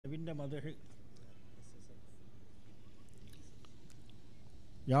എൻ്റെ മദ്ഹ്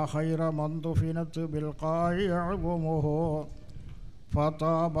യാ ഖൈറ മൻ ദുഫിനത് ബിൽ ഖാഇ അഅ്മുഹു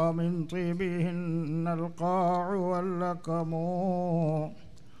ഫതാബ മിൻ തിബിഹിന്നൽ ഖാഉ വല്ലകമു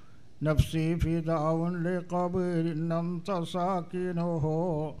നഫ്സി ഫിദാഉൻ ലിഖബ്രിൻ അൻത സാകിനുഹു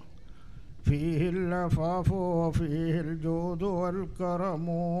فيه اللفاف وفيه الجود والكرم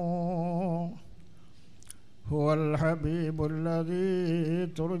هو الحبيب الذي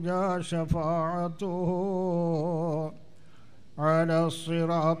ترجى شفاعته على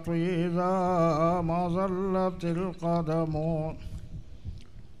الصراط إذا ما زلت القدم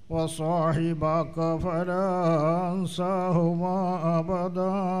وصاحبك فلا أنساهما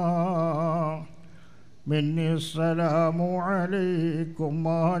أبدا مني السلام عليكم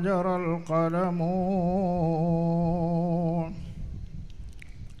ما جرى القلم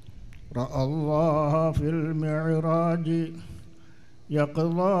رأى الله في المعراج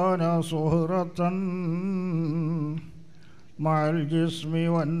يقظان صهرة مع الجسم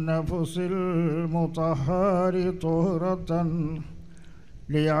والنفس المطهر طهرة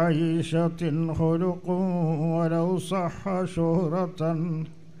لعيشة خلق ولو صح شهرة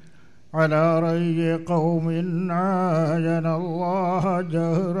على ري قوم عاين الله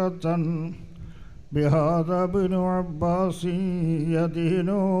جهرة بهذا ابن عباس يدين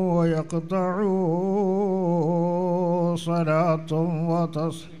ويقطع صلاة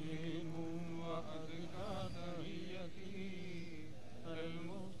وتسليم وأدنى تحيتي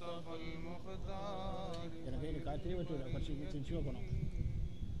المصطفى المختار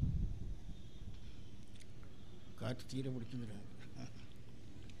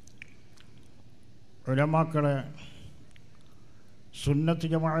ഉലമാക്കളെ, സുന്നത്ത്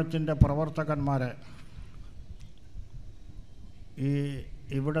ജമാഅത്തിൻ്റെ പ്രവർത്തകന്മാരെ,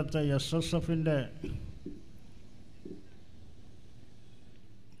 ഇവിടുത്തെ SSFൻ്റെ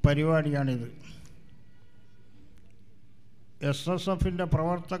പരിപാടിയാണിത്. SSFൻ്റെ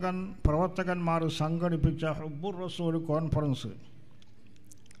പ്രവർത്തകന്മാർ സംഘടിപ്പിച്ച ഹുബ്ബുർ റസൂൽ കോൺഫറൻസ്.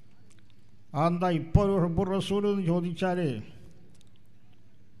 അതെന്താ ഇപ്പോൾ ഒരു ഹുബ്ബുർ റസൂൽ എന്ന് ചോദിച്ചാൽ,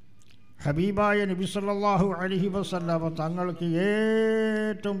 ഹബീബായ നബി സല്ലല്ലാഹു അലൈഹി വസല്ലമ തങ്ങൾക്ക്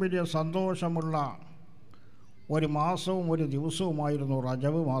ഏറ്റവും വലിയ സന്തോഷമുള്ള ഒരു മാസവും ഒരു ദിവസവുമായിരുന്നു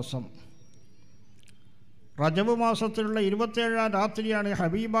റജബ് മാസം. റജബ് മാസത്തിലുള്ള 27-ാം രാത്രിയാണ്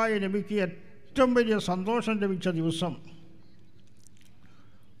ഹബീബായ നബിക്ക് ഏറ്റവും വലിയ സന്തോഷം ലഭിച്ച ദിവസം.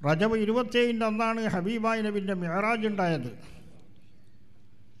 റജബ് 27 അന്നാണ് ഹബീബായ നബിൻ്റെ മിഅ്റാജ് ഉണ്ടായത്.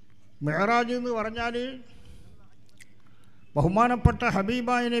 മിഅ്റാജ് എന്ന് പറഞ്ഞാൽ ബഹുമാനപ്പെട്ട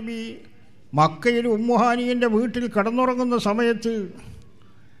ഹബീബായ നബി മക്കയിൽ ഉമ്മുഹാനിയുടെ വീട്ടിൽ കിടന്നുറങ്ങുന്ന സമയത്ത്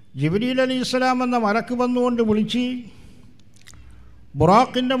ജിബ്രീൽ അലൈഹിസ്സലാം എന്ന മലക്ക് വന്നുകൊണ്ട് വിളിച്ച്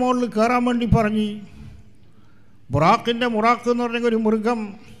ബുറാഖിൻ്റെ മുകളിൽ കയറാൻ വേണ്ടി പറഞ്ഞ്, ബുറാഖിൻ്റെ മുറാഖ് എന്ന് പറഞ്ഞ ഒരു മൃഗം,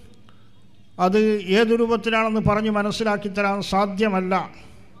 അത് ഏതു രൂപത്തിലാണെന്ന് പറഞ്ഞ് മനസ്സിലാക്കി തരാൻ സാധ്യമല്ല.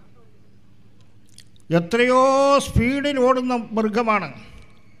 എത്രയോ സ്പീഡിൽ ഓടുന്ന മൃഗമാണ്.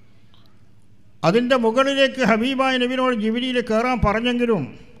 അതിൻ്റെ മുകളിലേക്ക് ഹബീബായ നബിയോട് ജിബ്രീൽ കയറാൻ പറഞ്ഞെങ്കിലും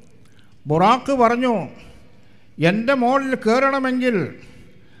ബുറാഖ് പറഞ്ഞു, എൻ്റെ മുകളിൽ കയറണമെങ്കിൽ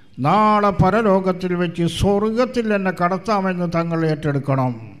നാളെ പരലോകത്തിൽ വെച്ച് സ്വർഗത്തിൽ എന്നെ കടത്താമെന്ന് തങ്ങൾ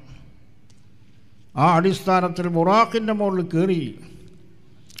ഏറ്റെടുക്കണം. ആ അടിസ്ഥാനത്തിൽ ബുറാഖിൻ്റെ മുകളിൽ കയറി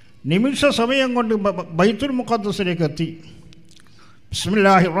നിമിഷ സമയം കൊണ്ട് ബൈത്തുൽ മുഖദ്ദസിലേക്ക് എത്തി.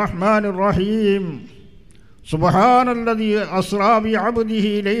 ബിസ്മില്ലാഹിർ റഹ്മാനിർ റഹീം. സുബ്ഹാനല്ലദീ അസ്റാ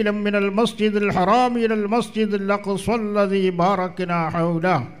ബിഅബ്ദിഹി ലൈലൻ മിനൽ മസ്ജിദിൽ ഹറാമി ഇലൽ മസ്ജിദിൽ അഖ്സല്ലദീ ബാറക്നാ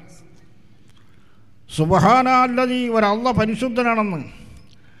ഹൗലഹു. സുബ്ഹാനല്ലദീ, അല്ലാഹ് പരിശുദ്ധനാണെന്ന്.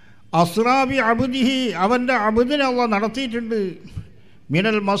 അസ്റാ ബിഅബ്ദിഹി, അവൻ്റെ അബ്ദിനെ അല്ലാഹ് നടത്തിയിട്ടുണ്ട്.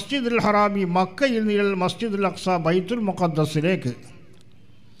 മിനൽ മസ്ജിദിൽ ഹറാമി, മക്കയിൽ നിന്നൽ മസ്ജിദുൽ അഖ്സ, ബൈത്തുൽ മുഖദ്ദസിലേക്ക്.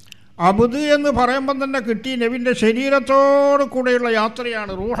 അബ്ദ് എന്ന് പറയുമ്പം തന്നെ കിട്ടി നബിൻ്റെ ശരീരത്തോടു കൂടെയുള്ള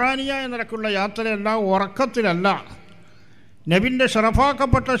യാത്രയാണ്. റൂഹാനിയായ നിലക്കുള്ള യാത്രയല്ല, ഉറക്കത്തിലല്ല. നബിൻ്റെ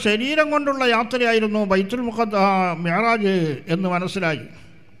ഷറഫാക്കപ്പെട്ട ശരീരം കൊണ്ടുള്ള യാത്രയായിരുന്നു ബൈത്തുൽ മിഅ്റാജ് എന്ന് മനസ്സിലായി.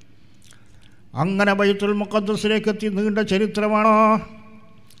 അങ്ങനെ ബൈത്തുൽ മുഖദ്ദസിലേക്ക് എത്തി. നീണ്ട ചരിത്രമാണോ?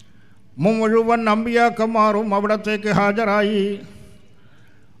 മുഴുവൻ അമ്പിയാക്കന്മാരും അവിടത്തേക്ക് ഹാജരായി.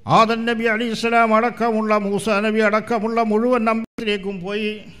 ആദം നബി അലൈഹിസ്സലാം അടക്കമുള്ള, മൂസാ നബി അടക്കമുള്ള മുഴുവൻ അമ്പിയത്തിലേക്കും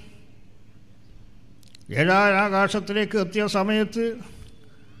പോയി. 7-ാം ആകാശത്തിലേക്ക് എത്തിയ സമയത്ത്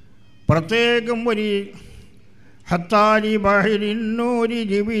പ്രത്യേകം ഒരു ഹത്താലി ബഹരിന്നൂരി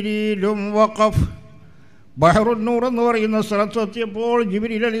ജിബ്രീലും വഖഫ്, ബഹറുന്നൂർ എന്ന് പറയുന്ന സ്ഥലത്തെത്തിയപ്പോൾ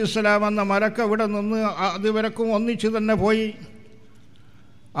ജിബ്രീൽ അലൈഹിസ്സലാം എന്ന മലക്ക് അവിടെ നിന്ന് അതുവരെക്കും ഒന്നിച്ച് തന്നെ പോയി.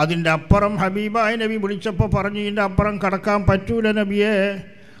 അതിൻ്റെ അപ്പുറം ഹബീബായ നബി വിളിച്ചപ്പോൾ പറഞ്ഞു, ഇതിൻ്റെ അപ്പുറം കടക്കാൻ പറ്റൂല നബിയെ.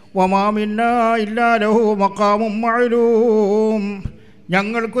 വമാ മിന്നാ ഇല്ലാ ലഹു മഖാമും മഅലൂം,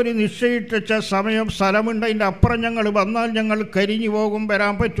 ഞങ്ങൾക്കൊരു നിശ്ചയിച്ച സമയം സ്ഥലമുണ്ട്, അതിൻ്റെ അപ്പുറം ഞങ്ങൾ വന്നാൽ ഞങ്ങൾ കരിഞ്ഞു പോകും,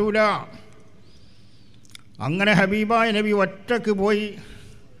 വരാൻ പറ്റൂല. അങ്ങനെ ഹബീബായ നബി ഒറ്റക്ക് പോയി.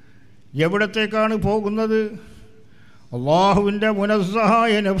 എവിടത്തേക്കാണ് പോകുന്നത്? അള്ളാഹുവിൻ്റെ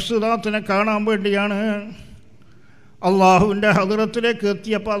മുനസ്സഹായ നഫ്സുദാത്തിനെ കാണാൻ വേണ്ടിയാണ്. അള്ളാഹുവിൻ്റെ ഹദറത്തിലേക്ക്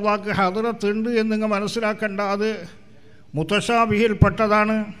എത്തിയപ്പോൾ അള്ളാഹ്ക്ക് ഹദറത്തുണ്ട് എന്നിങ്ങ് മനസ്സിലാക്കേണ്ട. അത്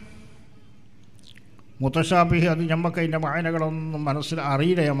മുതശാബിഹിൽപ്പെട്ടതാണ്. മുതശാബിഹ് അത് നമുക്ക് അതിൻ്റെ വായനകളൊന്നും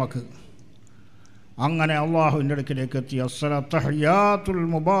അറിയില്ല നമുക്ക്. അങ്ങനെ അള്ളാഹുവിൻ്റെ അടുക്കിലേക്ക് എത്തി. അസ്സലാത്തുൽ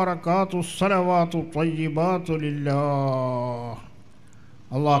മുബാറകാത്തു സ്വലവാത്തു ത്വയ്യിബാത്തു ലില്ലാഹ്.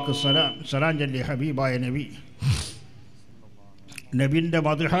 അള്ളാഹ്ക്ക് സലാം ചൊല്ലി ഹബീബായ നബി. നബിൻ്റെ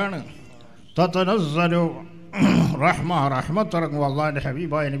മദ്ഹാണ്. തതനസ്സലു റഹ്മത്തിറങ്ങും അള്ളാഹിൻ്റെ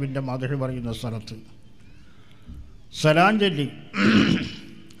ഹബീബായ നബിൻ്റെ മദ്ഹ് പറയുന്ന സ്ഥലത്ത്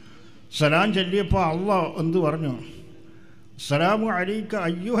സലാം ചൊല്ലിയപ്പോൾ അള്ളാഹ് എന്ത് പറഞ്ഞു? സലാമു അലൈക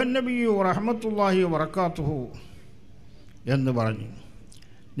അയ്യുഹൻ നബിയു റഹ്മത്തുള്ളാഹി വബറകാതുഹു എന്ന് പറഞ്ഞു.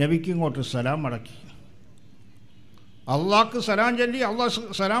 നബിക്ക് ഇങ്ങോട്ട് സലാം മടക്കി. അള്ളാഹ്ക്ക് സലാം ചൊല്ലി, അള്ളാഹ്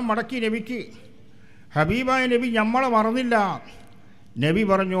സലാം മടക്കി നബിക്ക്. ഹബീബായ നബി നമ്മളെ മറന്നില്ല. നബി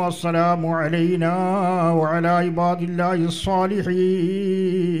പറഞ്ഞു അസ്സലാമു അലൈനാ വഅലാ ഇബാദില്ലാഹിസ്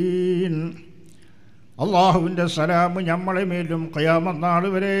സ്വാലിഹീൻ. അള്ളാഹുവിൻ്റെ സലാം നമ്മളെ മേലും ഖിയാമത്ത് നാൾ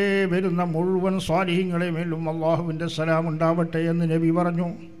വരെ വരുന്ന മുഴുവൻ സ്വാലിഹീങ്ങളെ മേലും അള്ളാഹുവിൻ്റെ സലാം ഉണ്ടാവട്ടെ എന്ന് നബി പറഞ്ഞു.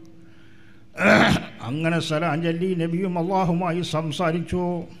 അങ്ങനെ സലാം ചൊല്ലി നബിയും അള്ളാഹുമായി സംസാരിച്ചു.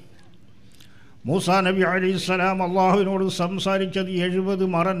 മൂസാ നബി അലൈഹിസ്സലാം അള്ളാഹുവിനോട് സംസാരിച്ചത് 70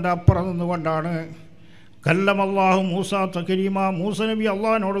 മറൻ്റെ അപ്പുറം നിന്നുകൊണ്ടാണ്. കല്ലമല്ലാഹു മൂസ തക്രീമ. മൂസ നബി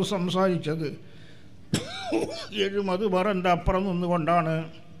അള്ളാഹിനോട് സംസാരിച്ചത് 70 മറൻ്റെ അപ്പുറം നിന്നുകൊണ്ടാണ്.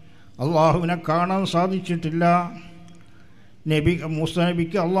 അള്ളാഹുവിനെ കാണാൻ സാധിച്ചിട്ടില്ല. മൂസ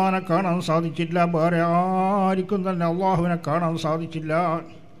നബിക്ക് അള്ളാഹിനെ കാണാൻ സാധിച്ചില്ല. വേറെ ആർക്കും തന്നെ അള്ളാഹുവിനെ കാണാൻ സാധിച്ചില്ല.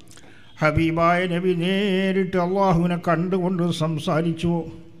 ഹബീബായ നബി നേരിട്ട് അള്ളാഹുവിനെ കണ്ടുകൊണ്ട് സംസാരിച്ചു.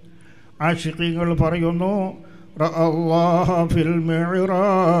 ആശിഖീങ്ങൾ പറയുന്നു, റഅല്ലാഹ ഫിൽ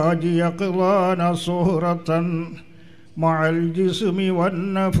മിഅ്റാജി യഖ്ളാന സുഹറതൻ മഅൽ ജിസ്മി വൻ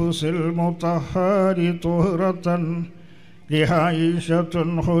നഫ്സിൽ മുതഹ്ഹരി തുഹറതൻ ലിഹായിശത്തുൻ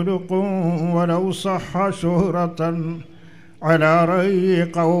ഖുലുഖുൻ വലൗ സഹ ശുഹറതൻ അലാ റഅയി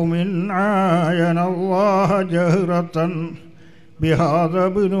ഖൗമിൻ ആയന അല്ലാഹ ജഹ്റതൻ بهذا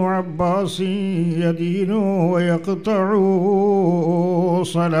ابن عباس يدين ويقطع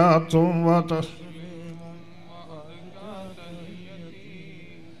صلاة وتسليم.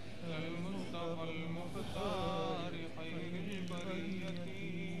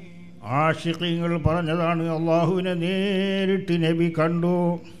 ആശിഖീങ്ങൾ പറഞ്ഞതാണ്, അള്ളാഹുവിനെ നേരിട്ട് നബി കണ്ടു.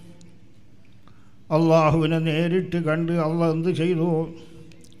 അള്ളാഹുവിനെ നേരിട്ട് കണ്ട് അള്ളാഹ് എന്ത് ചെയ്തു?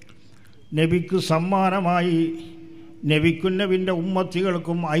 നബിക്ക് സമ്മാനമായി നബിക്കും നബിൻ്റെ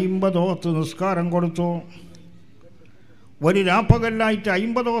ഉമ്മത്തികൾക്കും 50 വഖ്ത് നിസ്കാരം കൊടുത്തു. ഒരു രാപ്പകലായിട്ട്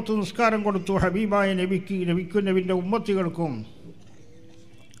 50 വഖ്ത് നിസ്കാരം കൊടുത്തു ഹബീബായ നബിക്കും നബിൻ്റെ ഉമ്മത്തികൾക്കും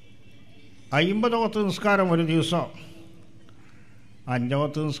 50 വഖ്ത് നിസ്കാരം ഒരു ദിവസം. 5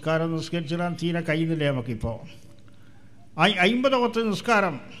 വഖ്ത് നിസ്കാരം നിസ്കരിച്ചിടാൻ തീരെ കഴിയുന്നില്ല നമുക്കിപ്പോൾ. 50 വഖ്ത്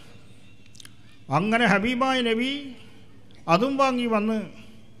നിസ്കാരം. അങ്ങനെ ഹബീബായ നബി അതും വാങ്ങി വന്ന്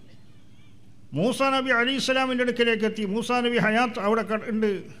മൂസാ നബി അലൈഹിസ്സലാമിൻ്റെ അടുക്കലേക്ക് എത്തി. മൂസാ നബി ഹയാത്ത് അവിടെ ഉണ്ട്.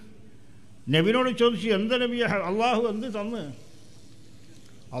 നബിനോട് ചോദിച്ചു, എന്ത് നബി അള്ളാഹു എന്ത് തന്ന്?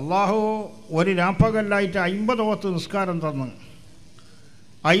 അള്ളാഹു ഒരു രാപ്പകലായിട്ട് 50 വഖ്ത് നിസ്കാരം തന്ന്.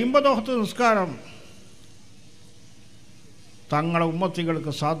 50 വഖ്ത് നിസ്കാരം തങ്ങളെ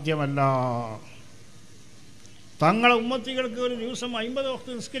ഉമ്മത്തികൾക്ക് സാധ്യമല്ല. തങ്ങളെ ഉമ്മത്തികൾക്ക് ഒരു ദിവസം 50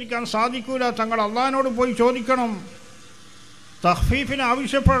 വഖ്ത് നിസ്കരിക്കാൻ സാധിക്കൂല. തങ്ങൾ അള്ളാഹിനോട് പോയി ചോദിക്കണം, തഖ്ഫീഫിന്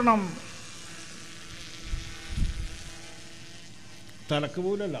ആവശ്യപ്പെടണം. തലക്ക്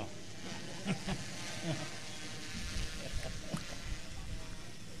പോലല്ല.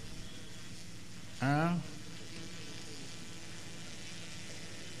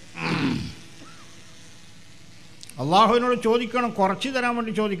 അള്ളാഹുവിനോട് ചോദിക്കണം, കുറച്ച് തരാൻ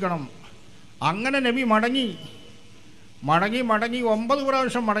വേണ്ടി ചോദിക്കണം. അങ്ങനെ നബി മടങ്ങി 9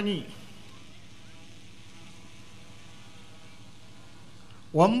 പ്രാവശ്യം മടങ്ങി.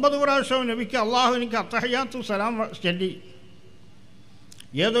 9 പ്രാവശ്യം നബിക്ക് അള്ളാഹു എനിക്ക് അത്തഹിയാത്തു സലാം ചൊല്ലി.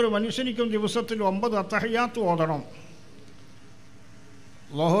 ഏതൊരു മനുഷ്യനിക്കും ദിവസത്തിൽ 9 അത്തഹിയാത്ത് ഓതണം.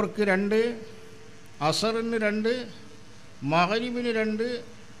 ളുഹർക്ക് 2, അസറിന് 2, മഗ്രിബിന് 2,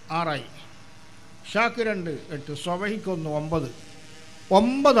 6 ഇശാക്ക് 2, 8, സുബഹിക്ക് 1,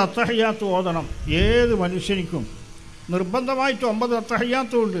 9 അത്തഹിയാത്ത് ഓതണം ഏത് മനുഷ്യനിക്കും. നിർബന്ധമായിട്ട് 9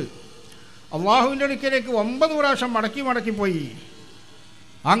 അത്തഹിയാത്തും ഉണ്ട്. അള്ളാഹുവിൻ്റെ അടുക്കലേക്ക് 9 പ്രാവശ്യം മടക്കി പോയി.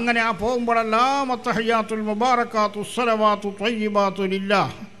 അങ്ങനെ ആ പോകുമ്പോഴെല്ലാം അത്തഹിയ്യാത്തുൽ മുബാറകാത്തു സ്വലവാത്തു ത്വയ്യിബാത്തു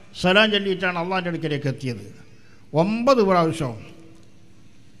ലില്ലാഹ് സലാം ചൊല്ലിയിട്ടാണ് അള്ളാഹിൻ്റെ അടുക്കലേക്ക് എത്തിയത്. 9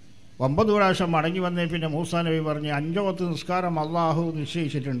 പ്രാവശ്യം മടങ്ങി വന്നേ. പിന്നെ മൂസാ നബി പറഞ്ഞ് 5 വക്ത് നിസ്കാരം അള്ളാഹു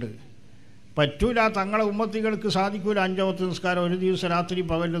നിശ്ചയിച്ചിട്ടുണ്ട്, പറ്റൂല, തങ്ങളെ ഉമ്മത്തികൾക്ക് സാധിക്കൂല 5 വക്ത് നിസ്കാരം ഒരു ദിവസം രാത്രി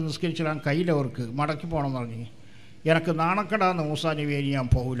പകലിൽ നിസ്കരിച്ചിടാൻ കയ്യിലവർക്ക് മടക്കി പോകണമെന്ന് പറഞ്ഞ്. എനിക്ക് നാണക്കെടാന്ന് മൂസാ നബി, ഇനി ഞാൻ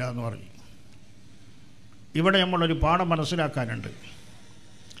പോകില്ല എന്ന് പറഞ്ഞു. ഇവിടെ നമ്മളൊരു പാഠം മനസ്സിലാക്കാനുണ്ട്.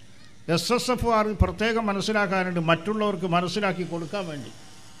 SSF പ്രത്യേകം മനസ്സിലാക്കാനുണ്ട്, മറ്റുള്ളവർക്ക് മനസ്സിലാക്കി കൊടുക്കാൻ വേണ്ടി.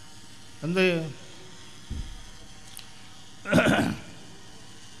 എന്ത്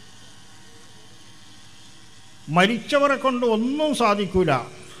മരിച്ചവരെ കൊണ്ട് ഒന്നും സാധിക്കൂല.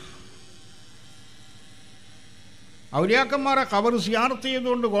 ഔലിയാക്കന്മാരെ ഖബർ സിയാറത്ത്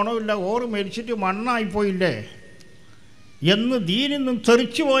ചെയ്തുകൊണ്ട് ഗുണമില്ല, ഓറ് മരിച്ചിട്ട് മണ്ണായിപ്പോയില്ലേ എന്ന് ദീനിൽ നിന്നും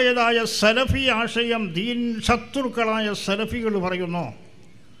തെറിച്ചു പോയതായ സലഫി ആശയം ദീൻ ശത്രുക്കളായ സലഫികൾ പറയുന്നു.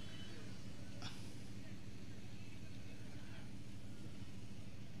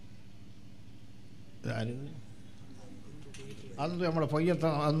 അത് നമ്മളെ പൊയ്യത്ത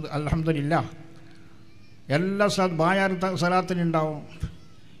അൽഹംദുലില്ലാ എല്ലാ ബായാർ സലാത്തിനുണ്ടാവും.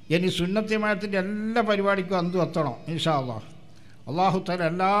 ഇനി സുന്നത്യമായത്തിൻ്റെ എല്ലാ പരിപാടിക്കും അന്തു എത്തണം ഇൻഷാ അല്ലാഹ്. അള്ളാഹു തആല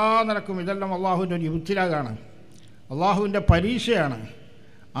എല്ലാ നിലക്കും ഇതെല്ലാം അള്ളാഹുവിൻ്റെ ഒരു ഇബ്തിലാകാണ്, അള്ളാഹുവിൻ്റെ പരീക്ഷയാണ്.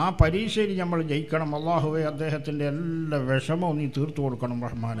 ആ പരീക്ഷയിൽ നമ്മൾ ജയിക്കണം. അള്ളാഹുവെ, അദ്ദേഹത്തിൻ്റെ എല്ലാ വിഷമവും നീ തീർത്തു കൊടുക്കണം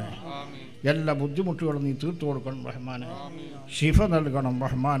റഹ്മാനെ, എല്ലാ ബുദ്ധിമുട്ടുകളും നീ തീർത്തു കൊടുക്കണം റഹ്മാനെ, ശിഫ നൽകണം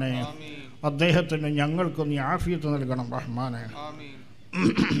റഹ്മാനെ, അദ്ദേഹത്തിന് ഞങ്ങൾക്ക് നീ ആഫിയത്ത് നൽകണം റഹ്മാനെ.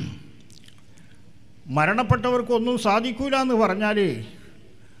 മരണപ്പെട്ടവർക്കൊന്നും സാധിക്കൂല എന്ന് പറഞ്ഞാൽ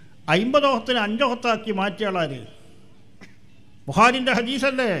 50 വക്തിന് 5 വക്താക്കി മാറ്റിയാളാർ. ബുഖാരിൻ്റെ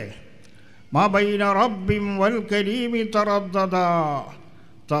ഹദീസല്ലേ, മാ ബൈന റബ്ബിൻ വൽ കരീമി തറദ്ദദ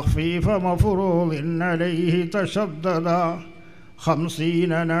തഖ്ഫീഫ മഫ്റൂദിൻ അലൈഹി തശദ്ദദ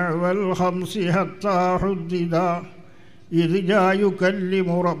 50 നഅവൽ 50 ഹത്താ ഹുദ്ദിദ ഇദ് ജാ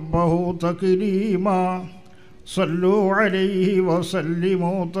യുകല്ലിമു റബ്ബഹു തക്രീമാ സല്ലു അലൈഹി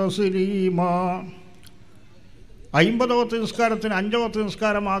വസല്ലിമു തസ്ലീമാ. 50 വക്ത് നിസ്കാരത്തിന് 5 വക്ത്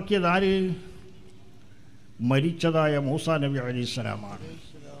നിസ്കാരമാക്കിയത് ആര്? മരിച്ചതായ മൂസാ നബി അലൈഹിസ്സലാമാണ്.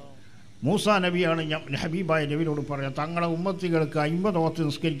 മൂസാ നബിയാണ് ഹബീബായ നബിയോട് പറയാം, തങ്ങളെ ഉമ്മത്തികൾക്ക് 50 വക്ത്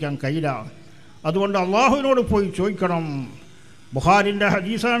നിസ്കരിക്കാൻ കഴിയില്ല, അതുകൊണ്ട് അള്ളാഹുവിനോട് പോയി ചോദിക്കണം. ബുഖാരിൻ്റെ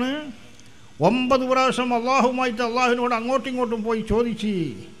ഹദീസാണ്. 9 പ്രാവശ്യം അള്ളാഹുമായിട്ട് അള്ളാഹുവിനോട് അങ്ങോട്ടും ഇങ്ങോട്ടും പോയി ചോദിച്ച്.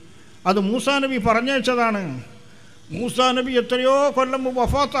 അത് മൂസാ നബി പറഞ്ഞയച്ചതാണ്. മൂസാ നബി എത്രയോ കൊല്ലം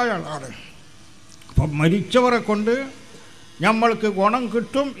വഫാത്തായ ആളാണ്. അപ്പം മരിച്ചവരെ കൊണ്ട് നമ്മൾക്ക് ഗുണം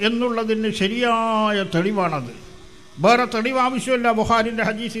കിട്ടും എന്നുള്ളതിന് ശരിയായ തെളിവാണത്. വേറെ തെളിവ് ആവശ്യമില്ല. ബുഖാരിൻ്റെ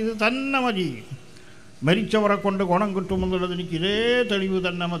ഹദീസ് ഇത് തന്നെ മതി. മരിച്ചവരെ കൊണ്ട് ഗുണം കിട്ടുമെന്നുള്ളത് എനിക്ക് ഇതേ തെളിവ്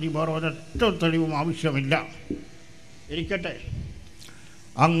തന്നെ മതി, വേറെ ഒരൊറ്റ തെളിവും ആവശ്യമില്ല. ഇരിക്കട്ടെ.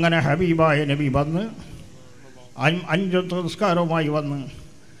 അങ്ങനെ ഹബീബായ നബി വന്ന് 5 നിസ്കാരവുമായി വന്ന്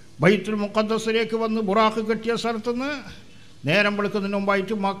ബൈത്തുൽ മുഖദ്ദസിലേക്ക് വന്ന് ബുറാഖ് കെട്ടിയ സ്ഥലത്തുനിന്ന് നേരം വെളുക്കുന്നതിന്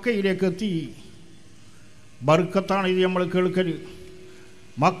മുമ്പായിട്ട് മക്കയിലേക്ക് എത്തി. ബർക്കത്താണ് ഇത് നമ്മൾ കേൾക്കൽ.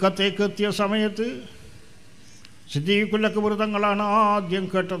 മക്കത്തേക്ക് എത്തിയ സമയത്ത് സിദ്ദീഖുൽ അക്ബർ തങ്ങളാണ് ആദ്യം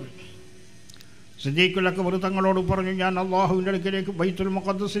കേട്ടത്. സിദ്ദീഖുൽ അക്ബർ തങ്ങളോട് പറഞ്ഞു, ഞാൻ അള്ളാഹുവിൻ്റെ അടുക്കലേക്ക് ബൈത്തുൽ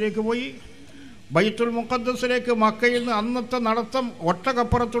മുഖദ്ദസിലേക്ക് പോയി. ബൈത്തുൽ മുഖദ്ദസിലേക്ക് മക്കയിൽ നിന്ന് അന്നത്തെ നടത്തം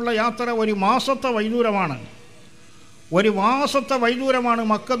ഒട്ടകപ്പുറത്തുള്ള യാത്ര 1 മാസത്തെ വൈദൂരമാണ്. 1 മാസത്തെ വൈദൂരമാണ്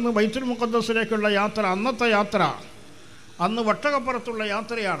മക്കന്ന് ബൈത്തുൽ മുഖദ്ദസിലേക്കുള്ള യാത്ര. അന്നത്തെ യാത്ര അന്ന് ഒട്ടകപ്പുറത്തുള്ള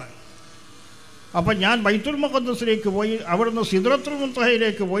യാത്രയാണ്. അപ്പം ഞാൻ ബൈത്തുൽ മുഖദ്ദസിലേക്ക് പോയി, അവിടുന്ന് സിദ്റത്തുൽ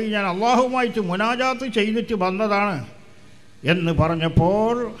മുൻതഹയിലേക്ക് പോയി ഞാൻ അള്ളാഹുമായിട്ട് മുനാജാത്ത് ചെയ്തിട്ട് വന്നതാണ് എന്ന്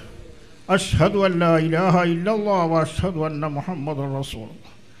പറഞ്ഞപ്പോൾ അഷ്ഹദു അല്ലാ ഇലാഹ ഇല്ലല്ലാഹ് വ അഷ്ഹദു അന്ന മുഹമ്മദുർ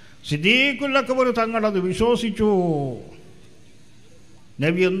റസൂലുള്ളാഹ്. സിദ്ദീഖുൽ അക്ബർ തങ്ങളത് വിശ്വസിച്ചു.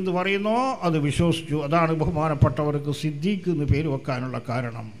 നബി എന്ത് പറയുന്നോ അത് വിശ്വസിച്ചു. അതാണ് ബഹുമാനപ്പെട്ടവർക്ക് സിദ്ദീഖ് എന്ന് പേര് വെക്കാനുള്ള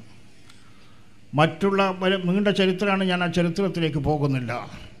കാരണം. മറ്റുള്ള നീണ്ട ചരിത്രമാണ്, ഞാൻ ആ ചരിത്രത്തിലേക്ക് പോകുന്നില്ല.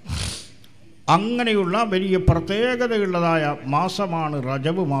 അങ്ങനെയുള്ള വലിയ പ്രത്യേകതയുള്ളതായ മാസമാണ്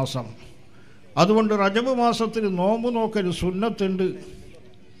റജബ് മാസം. അതുകൊണ്ട് റജബ് മാസത്തിൽ നോമ്പ് നോക്കൽ സുന്നത്തുണ്ട്.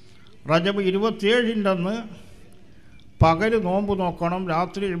 റജബ് 27 അന്ന് പകൽ നോമ്പ് നോക്കണം,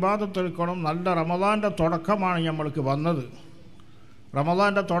 രാത്രി ഇബാദത്ത് എടുക്കണം. നല്ല റമദാൻ്റെ തുടക്കമാണ് നമ്മൾക്ക് വന്നത്.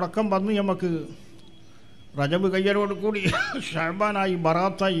 റമദാൻ്റെ തുടക്കം വന്ന് നമുക്ക് റജബ് കയ്യരോട് കൂടി ഷഅബാനായി,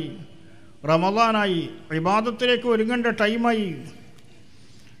 ബറാത്തായി, റമദാനായി, ഇബാദത്തിലേക്ക് ഒരുങ്ങേണ്ട ടൈമായി.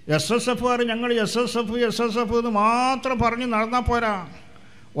 SSF ഞങ്ങൾ SSF എന്ന് മാത്രം പറഞ്ഞ് നടന്നാൽ പോരാ.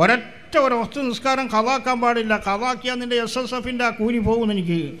 ഒരു വക്ത് നിസ്കാരം ഖളാക്കാൻ പാടില്ല. ഖളാക്കിയാൽ നിൻ്റെ SSFൻ്റെ ആ കൂലി പോകും.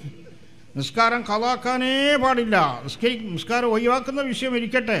 എനിക്ക് നിസ്കാരം ഖളാക്കാനേ പാടില്ല. നിസ്കാരം ഒഴിവാക്കുന്ന വിഷയം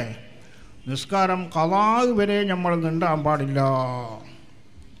ഇരിക്കട്ടെ, നിസ്കാരം ഖളാ വരെ നമ്മൾ നീണ്ടാൻ പാടില്ല.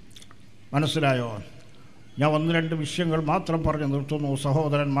 മനസ്സിലായോ? ഞാൻ ഒന്ന് രണ്ട് വിഷയങ്ങൾ മാത്രം പറഞ്ഞു നിർത്തുന്നു.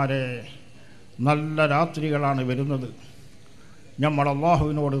 സഹോദരന്മാരെ, നല്ല രാത്രികളാണ് വരുന്നത്. നമ്മൾ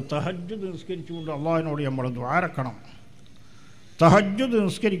അള്ളാഹുവിനോട് തഹജ്ജുദ് നിസ്കരിച്ചുകൊണ്ട് അള്ളാഹുവിനോട് നമ്മൾ ദ്വാരക്കണം. തഹജ്ജുദ്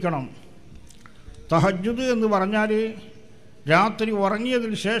നിസ്കരിക്കണം. തഹജ്ജുദ് എന്ന് പറഞ്ഞാൽ രാത്രി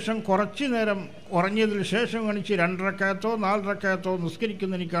ഉറങ്ങിയതിന് ശേഷം കുറച്ച് നേരം ഉറങ്ങിയതിന് ശേഷം എണീച്ച് 2 റക്അത്തോ 4 റക്അത്തോ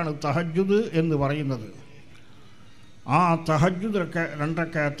നിസ്കരിക്കുന്നതിനാണ് തഹജ്ജുദ് എന്ന് പറയുന്നത്. ആ തഹജ്ജുദ് 2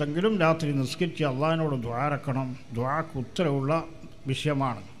 റക്അത്തെങ്കിലും രാത്രി നിസ്കരിച്ച് അള്ളാഹിനോട് ദ്വാരക്കണം. ദ്വാക്ക് ഉത്തരവുള്ള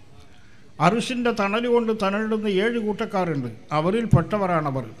വിഷയമാണ്. അർശിൻ്റെ തണൽ കൊണ്ട് തണലിടുന്ന 7 കൂട്ടക്കാരുണ്ട്. അവരിൽ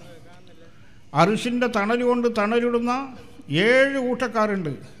പെട്ടവരാണവർ. അർശിൻ്റെ തണൽ കൊണ്ട് തണലിടുന്ന 7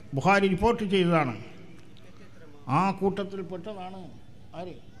 കൂട്ടക്കാരുണ്ട്. ബുഖാരി റിപ്പോർട്ട് ചെയ്തതാണ്. ആ കൂട്ടത്തിൽ പെട്ടതാണ്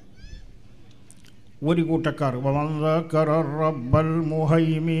ആര്? ഒരു കൂട്ടക്കാർ. റബ്ബൽ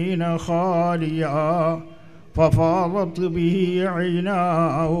മുഹൈമീന ഖാലിയ ഫഫാദത് ബിഹി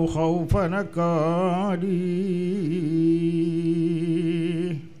ഐനാഹു ഖൗഫന കാലി.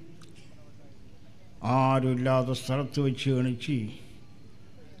 ആരുമില്ലാത്ത സ്ഥലത്ത് വെച്ച് എണിച്ച്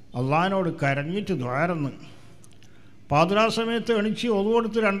അള്ളാഹിനോട് കരഞ്ഞിട്ട് ദ്വാരന്ന് പാതിരാ സമയത്ത് എണിച്ച്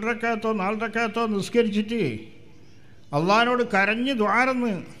ഒതുകൊടുത്ത് 2 റക്അത്തോ 4 റക്അത്തോ നിസ്കരിച്ചിട്ട് അള്ളാഹിനോട് കരഞ്ഞ്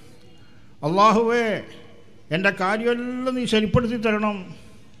ദ്വാരന്ന്, അള്ളാഹുവേ എൻ്റെ കാര്യമെല്ലാം നീ ശരിപ്പെടുത്തി തരണം,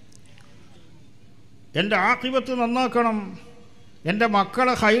 എൻ്റെ ആഖിബത്ത് നന്നാക്കണം, എൻ്റെ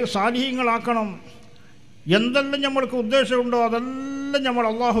മക്കളെ സാലിഹീങ്ങളാക്കണം, എന്തെല്ലാം നമ്മൾക്ക് ഉദ്ദേശമുണ്ടോ അതെല്ലാം നമ്മൾ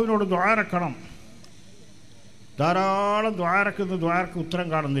അള്ളാഹുവിനോട് ദ്വാരക്കണം. ധാരാളം ദ്വാരക്ക് ഉത്തരം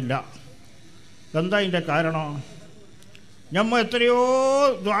കാണുന്നില്ല. എന്താ ഇതിൻ്റെ കാരണം? നമ്മൾ എത്രയോ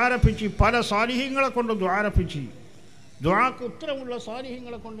ദ്വാരപ്പിച്ച്, പല സാലിഹീങ്ങളെ കൊണ്ട് ദ്വാരപ്പിച്ച്, ദ്വാക്ക് ഉത്തരമുള്ള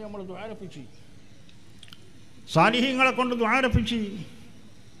സാലിഹീങ്ങളെ കൊണ്ട് നമ്മൾ ദ്വാരപ്പിച്ച്, സാലിഹീങ്ങളെ കൊണ്ട് ദ്വാരപ്പിച്ച്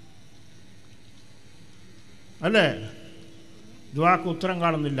അല്ലേ? ദ്വാക്ക് ഉത്തരം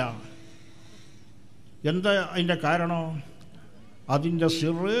കാണുന്നില്ല. എന്താ അതിൻ്റെ കാരണം? അതിൻ്റെ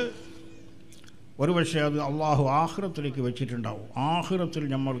സിറ് ഒരുപക്ഷെ അത് അള്ളാഹു ആഖിറത്തിലേക്ക് വെച്ചിട്ടുണ്ടാവും. ആഖിറത്തിൽ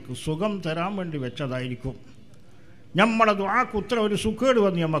നമ്മൾക്ക് സുഖം തരാൻ വേണ്ടി വെച്ചതായിരിക്കും. നമ്മളെ ദുആക്ക് ഉത്തരം ഒരു സുഖേട്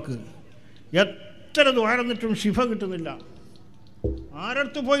വന്ന് നമുക്ക് എത്ര ദ്വാരന്നിട്ടും ശിഫ കിട്ടുന്നില്ല.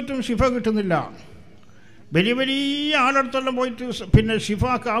 ആരടുത്ത് പോയിട്ടും ശിഫ കിട്ടുന്നില്ല. വലിയ വലിയ ആളടുത്തെല്ലാം പോയിട്ട് പിന്നെ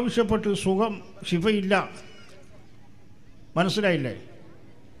ശിഫാക്ക് ആവശ്യപ്പെട്ട് ശിഫയില്ല. മനസ്സിലായില്ലേ?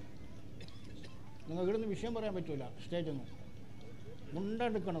 നിങ്ങൾ ഇവിടുന്ന് വിഷയം പറയാൻ പറ്റൂല. സ്റ്റേജിൽ നിന്ന്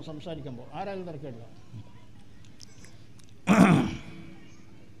മുണ്ടെടുക്കണം സംസാരിക്കുമ്പോൾ. ആരാലും തിരക്കില്ല.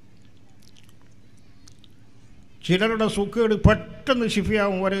 ചിലരുടെ സുഖേട് പെട്ടെന്ന്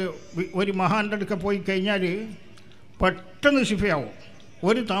ശിഫയാവും. ഒരു മഹാൻ്റെ അടുക്ക പോയി കഴിഞ്ഞാൽ പെട്ടെന്ന് ശിഫയാവും.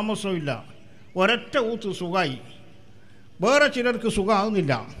 ഒരു താമസവും ഇല്ല. ഒരൊറ്റ ഊത്ത് സുഖമായി. വേറെ ചിലർക്ക്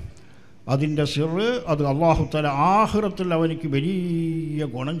സുഖമാകുന്നില്ല. അതിൻ്റെ സിറ് അത് അല്ലാഹു തആല ആഖിറത്തിൽ അവനിക്ക് വലിയ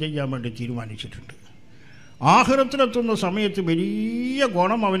ഗുണം ചെയ്യാൻ വേണ്ടി തീരുമാനിച്ചിട്ടുണ്ട്. ആഖിറത്തിലെത്തുന്ന സമയത്ത് വലിയ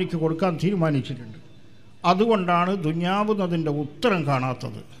ഗുണം അവനിക്ക് കൊടുക്കാൻ തീരുമാനിച്ചിട്ടുണ്ട്. അതുകൊണ്ടാണ് ദുനിയാവുന്നതിൻ്റെ ഉത്തരം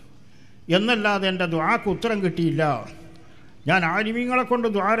കാണാത്തത്. എന്നല്ലാതെ എൻ്റെ ദുആക്ക് ഉത്തരം കിട്ടിയില്ല, ഞാൻ ആലിമീങ്ങളെ കൊണ്ട്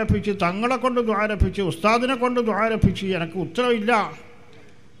ദ്വാരപ്പിച്ച്, തങ്ങളെ കൊണ്ട് ദ്വാരപ്പിച്ച്, ഉസ്താദിനെ കൊണ്ട് ദ്വാരപ്പിച്ച് എനിക്ക് ഉത്തരവില്ല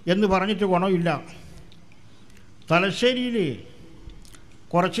എന്ന് പറഞ്ഞിട്ട് ഗുണമില്ല. തലശ്ശേരിയിൽ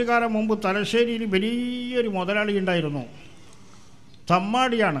കുറച്ചു കാലം മുമ്പ് തലശ്ശേരിയിൽ വലിയൊരു മുതലാളി ഉണ്ടായിരുന്നു.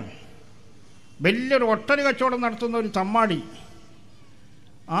 തമ്മാടിയാണ്. വലിയൊരു ഒട്ടരി കച്ചവടം നടത്തുന്ന ഒരു തമ്മാടി.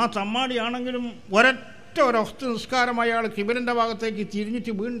 ആ തമ്മാടിയാണെങ്കിലും ഒരൊറ്റ ഒരൊഫ്ത് നിസ്കാരം അയാൾ കിബിലിൻ്റെ ഭാഗത്തേക്ക്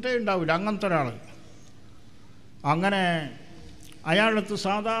തിരിഞ്ഞിട്ട് വീണിട്ടേ ഉണ്ടാവില്ല. അങ്ങനത്തെ ഒരാൾ. അങ്ങനെ അയാളുടെ അടുത്ത്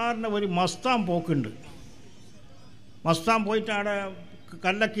സാധാരണ ഒരു മസ്താൻ പോക്കുണ്ട്. മസ്താൻ പോയിട്ട് അവിടെ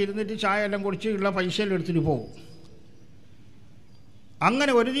കല്ലൊക്കെ ഇരുന്നിട്ട് ചായ എല്ലാം കുടിച്ച് ഉള്ള പൈസയെല്ലാം എടുത്തിട്ട് പോകും.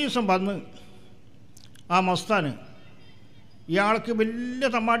 അങ്ങനെ ഒരു ദിവസം വന്ന് ആ മസ്താന്, ഇയാൾക്ക് വലിയ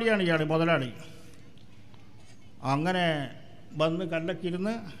തമ്മാടിയാണ് ഇയാൾ മുതലാളി. അങ്ങനെ വന്ന് കല്ലൊക്കെ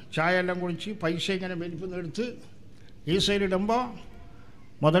ഇരുന്ന് ചായ എല്ലാം കുടിച്ച് പൈസ ഇങ്ങനെ വലിപ്പം എടുത്ത് ഈ സൈഡിടുമ്പോൾ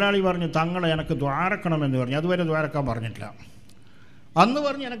മുതലാളി പറഞ്ഞു, തങ്ങളെ എനിക്ക് ദ്വാരക്കണമെന്ന് പറഞ്ഞു. അതുവരെ ദ്വാരക്കാൻ പറഞ്ഞിട്ടില്ല. അന്ന്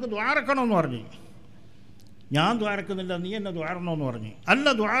പറഞ്ഞ് എനിക്ക് ദ്വാരക്കണമെന്ന് പറഞ്ഞു. ഞാൻ ദ്വാരക്കുന്നില്ല, നീ എന്നെ ദ്വാരണമെന്ന് പറഞ്ഞു. അല്ല,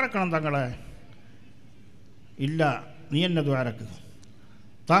 ദ്വാരക്കണം തങ്ങളെ. ഇല്ല, നീ എന്നെ ദ്വാരക്ക്.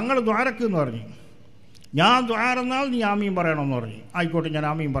 തങ്ങൾ ദ്വാരക്ക് എന്ന് പറഞ്ഞു. ഞാൻ ദ്വാരന്നാൽ നീ ആമീൻ പറയണമെന്ന് പറഞ്ഞു. ആയിക്കോട്ടെ, ഞാൻ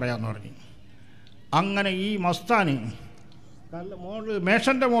ആമീൻ പറയാമെന്ന് പറഞ്ഞു. അങ്ങനെ ഈ മസ്താന്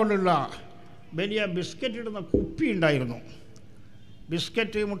മേശൻ്റെ മുകളിലുള്ള വലിയ ബിസ്ക്കറ്റ് ഇടുന്ന കുപ്പി ഉണ്ടായിരുന്നു.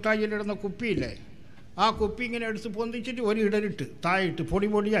 ബിസ്ക്കറ്റ് മുട്ടായിലിടുന്ന കുപ്പിയില്ലേ, ആ കുപ്പി ഇങ്ങനെ എടുത്ത് പൊന്തിച്ചിട്ട് ഒരു ഇടലിട്ട് താഴെയിട്ട് പൊടി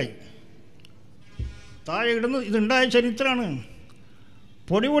പൊടിയായി. താഴെ ഇടുന്നു, ഇതുണ്ടായ ചരിത്രമാണ്.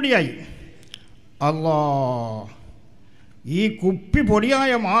 പൊടി പൊടിയായി. അല്ലാ, ഈ കുപ്പി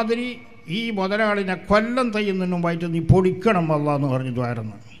പൊടിയായ മാതിരി ഈ മുതലാളിനെ കൊല്ലം തയ്യുന്നതിന് മുമ്പായിട്ട് നീ പൊടിക്കണം അല്ലാ എന്ന് പറഞ്ഞു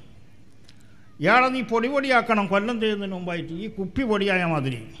ദ്വാരന്ന്. ഇയാളെ നീ പൊടി പൊടിയാക്കണം കൊല്ലം ചെയ്യുന്നതിന് മുമ്പായിട്ട്, ഈ കുപ്പി പൊടിയായ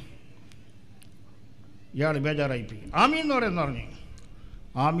മാതിരി. ഇയാൾ ബേജാറായിപ്പോയി. ആമീന്ന് പറയുന്ന പറഞ്ഞു,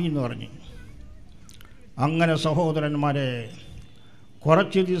 ആമീന്ന് പറഞ്ഞു. അങ്ങനെ സഹോദരന്മാരെ,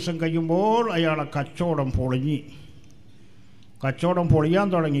 കുറച്ച് ദിവസം കഴിയുമ്പോൾ അയാളെ കച്ചവടം പൊളിഞ്ഞ്, കച്ചവടം പൊളിയാൻ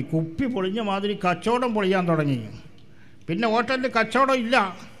തുടങ്ങി. കുപ്പി പൊളിഞ്ഞ മാതിരി കച്ചവടം പൊളിയാൻ തുടങ്ങി. പിന്നെ ഹോട്ടലിൽ കച്ചവടം ഇല്ല.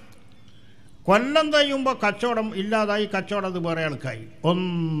 കൊല്ലം കഴിയുമ്പോൾ കച്ചവടം ഇല്ലാതായി. കച്ചവടം അത് വേറെ ആൾക്കായി.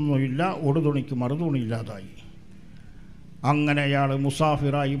 ഒന്നുമില്ല, ഉടുതുണിക്ക് മറുതുണി ഇല്ലാതായി. അങ്ങനെ അയാൾ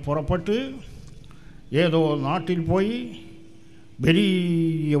മുസാഫിറായി പുറപ്പെട്ട് ഏതോ നാട്ടിൽ പോയി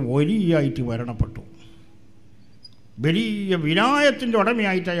വലിയ വലിയായിട്ട് മരണപ്പെട്ടു. വലിയ വിലായത്തിൻ്റെ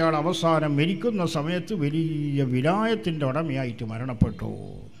ഉടമയായിട്ട് അയാൾ അവസാനം മരിക്കുന്ന സമയത്ത് വലിയ വിലായത്തിൻ്റെ ഉടമയായിട്ട് മരണപ്പെട്ടു.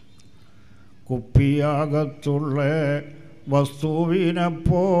 കുപ്പിയകത്തുള്ള വസ്തുവിനെ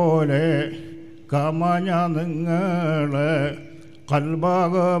പോലെ കമഞ്ഞ നിങ്ങളെ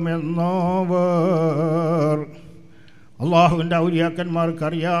കൽഭാഗമെന്നോവർ. അള്ളാഹുവിൻ്റെ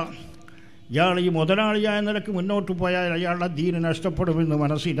ഔലിയാക്കന്മാർക്കറിയാം, ഇയാൾ ഈ മുതലാളിയായ നിലക്ക് മുന്നോട്ട് പോയാൽ അയാളുടെ ദീന് നഷ്ടപ്പെടുമെന്ന്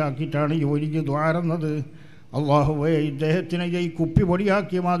മനസ്സിലാക്കിയിട്ടാണ് ഈ ഒലിഞ്ഞ് ദ്വാരുന്നത്. അള്ളാഹുവേ, ഇദ്ദേഹത്തിനെ ഈ കുപ്പി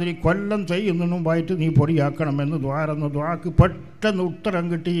പൊടിയാക്കിയ മാതിരി കൊല്ലം ചെയ്യുന്നതിന് മുമ്പായിട്ട് നീ പൊടിയാക്കണമെന്ന് ദ്വാരുന്ന ദ്വാക്ക് പെട്ടെന്ന് ഉത്തരം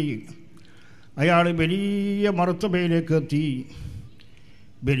കിട്ടി. അയാൾ വലിയ മർത്തബയിലേക്ക് എത്തി.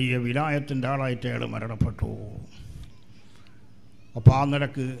 വലിയ വിലായത്തിൻ്റെ ആളായിട്ട് അയാൾ മരണപ്പെട്ടു. അപ്പോൾ ആ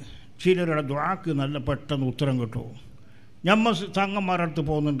നിലക്ക് ചിലരുടെ ദ്വാക്ക് നല്ല പെട്ടെന്ന് ഉത്തരം കിട്ടും. ഞമ്മ തങ്ങന്മാരുടെ അടുത്ത്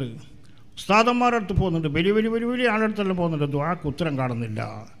പോകുന്നുണ്ട്, ഉസ്താദന്മാരുടെ അടുത്ത് പോകുന്നുണ്ട്, വലിയ വലിയ വലിയ വലിയ ആളുടെ അടുത്തെല്ലാം പോകുന്നുണ്ട്, ദ്വാക്ക് ഉത്തരം കാണുന്നില്ല.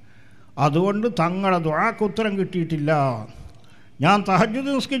 അതുകൊണ്ട് തങ്ങളെ ദ്വാക്ക് ഉത്തരം കിട്ടിയിട്ടില്ല, ഞാൻ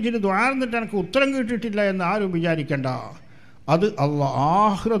തഹജ്ജുദ് നിസ്കരിച്ചിട്ട് ദ്വാരന്നിട്ട് എനിക്ക് ഉത്തരം കിട്ടിയിട്ടില്ല എന്ന് ആരും വിചാരിക്കേണ്ട. അത് അള്ളാഹ്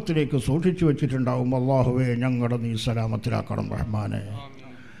ആഖിറത്തിലേക്ക് സൂക്ഷിച്ചു വെച്ചിട്ടുണ്ടാവും. അള്ളാഹുവേ, ഞങ്ങളുടെ നീ സലാമത്തിലാക്കണം റഹ്മാനെ.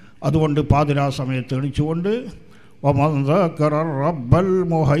 അതുകൊണ്ട് പാതിരാ സമയത്ത് എണിച്ചുകൊണ്ട് ومن ذكر الرب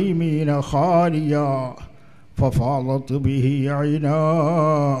المهيمين خاليا ففاضت به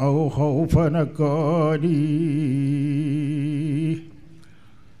عيناه خوفا نكالي.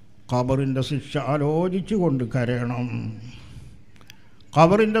 ഖബറിൻ്റെ ശിക്ഷ ആലോചിച്ചുകൊണ്ട് കരയണം,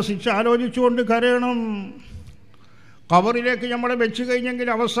 ഖബറിൻ്റെ ശിക്ഷ ആലോചിച്ചുകൊണ്ട് കരയണം. ഖബറിലേക്ക് നമ്മളെ വെച്ച് കഴിഞ്ഞെങ്കിൽ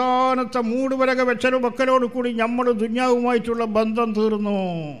അവസാനത്തെ മൂട് വരക വെച്ചലും വെക്കലോട് കൂടി നമ്മൾ ദുന്യാവുമായിട്ടുള്ള ബന്ധം തീർന്നു.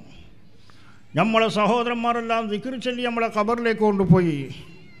 നമ്മളെ സഹോദരന്മാരെല്ലാം ദിക്ർ ചൊല്ലി നമ്മളെ ഖബറിലേക്ക് കൊണ്ടുപോയി,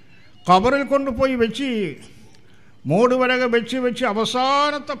 ഖബറിൽ കൊണ്ടുപോയി വെച്ച് മൂട് വരക വെച്ച്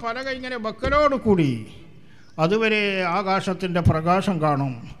അവസാനത്തെ പലക ഇങ്ങനെ വെക്കലോട് കൂടി അതുവരെ ആകാശത്തിൻ്റെ പ്രകാശം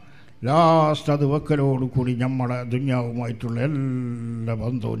കാണും. ലാസ്റ്റ് അത് വെക്കലോട് കൂടി നമ്മളെ ദുന്യാവുമായിട്ടുള്ള എല്ലാ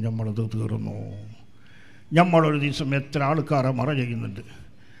ബന്ധവും നമ്മളത് തീർന്നു. നമ്മളൊരു ദിവസം എത്ര ആൾക്കാരെ മറ ചെയ്യുന്നുണ്ട്.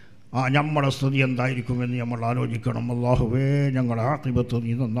 നമ്മളെ സ്ഥിതി എന്തായിരിക്കുമെന്ന് നമ്മൾ ആലോചിക്കണം. അല്ലാഹുവേ, ഞങ്ങളുടെ ആഖിബത്ത്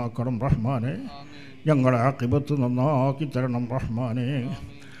നീ നന്നാക്കണം റഹ്മാനെ. ഞങ്ങളുടെ ആഖിബത്ത് നന്നാക്കി തരണം റഹ്മാനെ.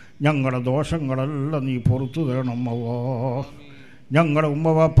 ഞങ്ങളുടെ ദോഷങ്ങളെല്ലാം നീ പുറത്തു തരണം അല്ലാഹ്. ഞങ്ങളുടെ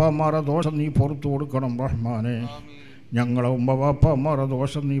ഉമ്മവാപ്പമാരുടെ ദോഷം നീ പുറത്തു കൊടുക്കണം റഹ്മാനെ. ഞങ്ങളുടെ ഉമ്മവാപ്പമാരുടെ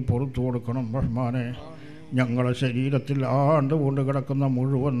ദോഷം നീ പുറത്തു കൊടുക്കണം റഹ്മാനെ. ഞങ്ങളുടെ ശരീരത്തിൽ ആണ്ടുകൊണ്ട് കിടക്കുന്ന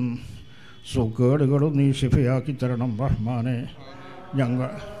മുഴുവൻ സുഖേടുകളും നീ ശിഫയാക്കി തരണം റഹ്മാനെ.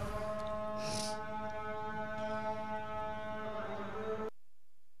 ഞങ്ങൾ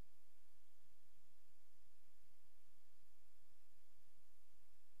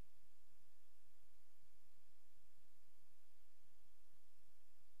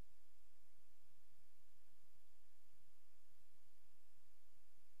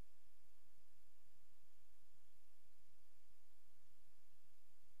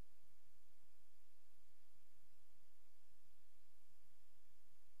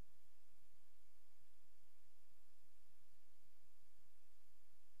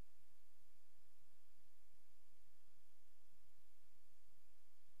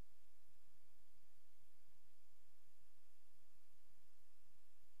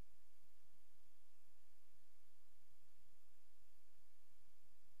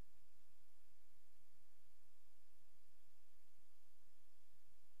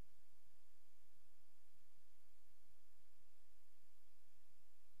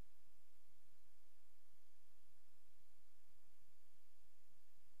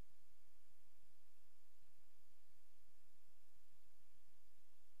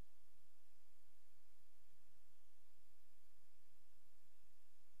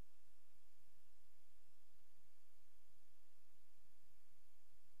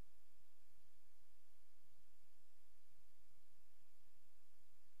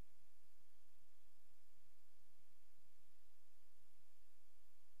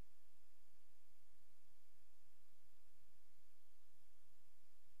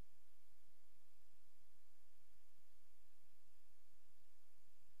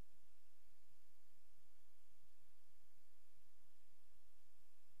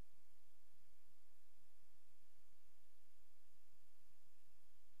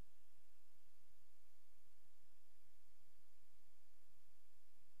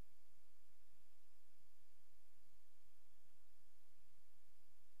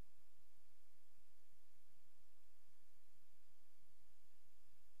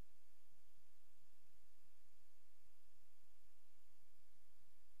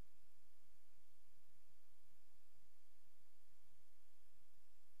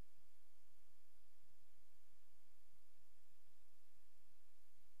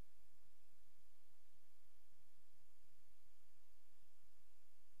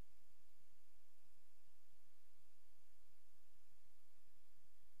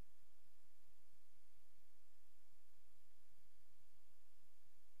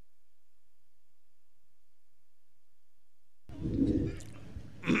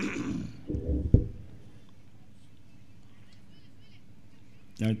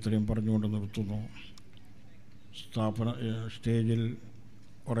ഞാൻ ഇത്രയും പറഞ്ഞുകൊണ്ട് നിർത്തുന്നു. സ്റ്റേജിൽ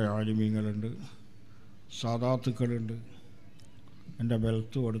കുറേ ആലിമീങ്ങളുണ്ട്, സാദാത്തുക്കളുണ്ട്. എൻ്റെ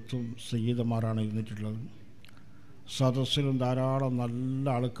ബെൽത്തും അടുത്തും സയ്യിദന്മാരാണ് ഇരുന്നിട്ടുള്ളത്. സദസ്സിലും ധാരാളം നല്ല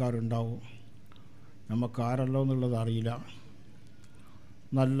ആൾക്കാരുണ്ടാവും. നമുക്കാരല്ലോ എന്നുള്ളത് അറിയില്ല.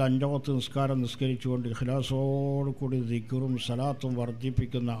 നല്ല 5 വക്ത് നിസ്കാരം നിസ്കരിച്ചുകൊണ്ട് ഇഖ്ലാസോടു കൂടി ദിക്റും സലാത്തും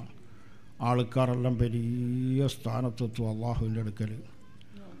വർദ്ധിപ്പിക്കുന്ന ആൾക്കാരെല്ലാം വലിയ സ്ഥാനത്തെത്തും അള്ളാഹുവിൻ്റെ അടുക്കൽ.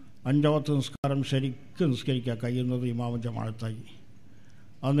 5 വക്ത് നിസ്കാരം ശരിക്കും നിസ്കരിക്കുക കഴിയുന്നത് ഇമാമും ജമാഅത്തായി,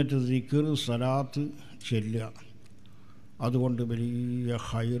 എന്നിട്ട് ദിക്ർ സലാത്ത് ചെല്ലുക. അതുകൊണ്ട് വലിയ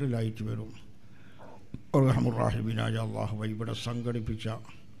ഹൈറിലായിട്ട് വരും. റഹ്മുറാഹിമീനായ അള്ളാഹു ഇവിടെ സംഘടിപ്പിച്ച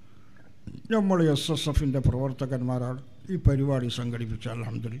നമ്മൾ SSFൻ്റെ പ്രവർത്തകന്മാരാണ് ഈ പരിപാടി സംഘടിപ്പിച്ച.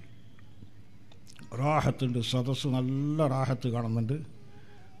 അൽഹംദുലില്ലാഹ് റാഹത്തുണ്ട്, സദസ്സ് നല്ല റാഹത്ത് കാണുന്നുണ്ട്.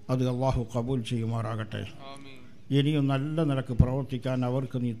 അത് അള്ളാഹു കബൂൽ ചെയ്യുമാറാകട്ടെ. ഇനിയും നല്ല നിലക്ക് പ്രവർത്തിക്കാൻ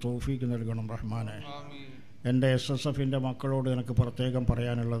അവർക്ക് നീ തൗഫീക്ക് നൽകണം റഹ്മാനെ. എൻ്റെ SSFൻ്റെ മക്കളോട് എനിക്ക് പ്രത്യേകം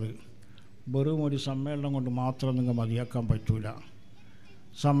പറയാനുള്ളത്, വെറും ഒരു സമ്മേളനം കൊണ്ട് മാത്രം നിങ്ങൾ മതിയാക്കാൻ പറ്റൂല.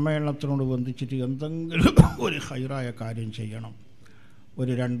 സമ്മേളനത്തിനോട് ബന്ധിച്ചിട്ട് എന്തെങ്കിലും ഒരു ഹൈറായ കാര്യം ചെയ്യണം.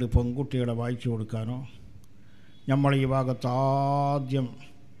 ഒരു 2 പെൺകുട്ടികളെ വായിച്ചു കൊടുക്കാനോ. നമ്മൾ ഈ ഭാഗത്ത് ആദ്യം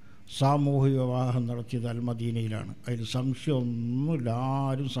സാമൂഹിക വിവാഹം നടത്തിയത് അൽമദീനയിലാണ്. അതിൽ സംശയമൊന്നുമില്ല,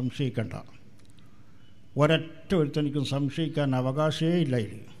 ആരും സംശയിക്കണ്ട. ഒരൊറ്റ ഒരുത്തനിക്കും സംശയിക്കാൻ അവകാശമേ ഇല്ല.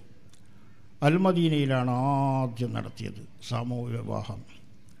 ഇതിൽ അൽമദീനയിലാണ് ആദ്യം നടത്തിയത് സാമൂഹിക വിവാഹം.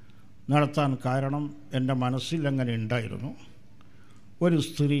 നടത്താൻ കാരണം എൻ്റെ മനസ്സിൽ അങ്ങനെ ഉണ്ടായിരുന്നു. ഒരു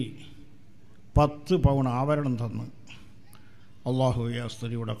സ്ത്രീ 10 പൗൺ ആഭരണം തന്ന്, അള്ളാഹുവേ ആ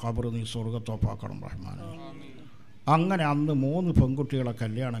സ്ത്രീയുടെ ഖബർ നീ സ്വർഗ്ഗത്തോപ്പാക്കണം റഹ്മാനെ. അങ്ങനെ അന്ന് 3 പെൺകുട്ടികളെ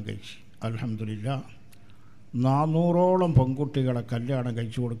കല്യാണം കഴിച്ച് അൽഹംദുലില്ലാഹ് 400ഓളം പെൺകുട്ടികളെ കല്യാണം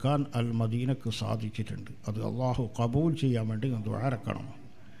കഴിച്ചു കൊടുക്കാൻ അൽ മദീനക്ക് സാധിച്ചിട്ടുണ്ട്. അത് അള്ളാഹു കബൂൽ ചെയ്യാൻ വേണ്ടി ദുആറക്കണം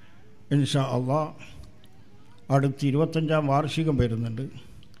ഇൻഷാ അള്ളാഹ്. അടുത്ത് 25ാം വാർഷികം വരുന്നുണ്ട്.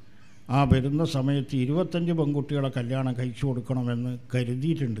 ആ വരുന്ന സമയത്ത് 25 പെൺകുട്ടികളെ കല്യാണം കഴിച്ചു കൊടുക്കണമെന്ന്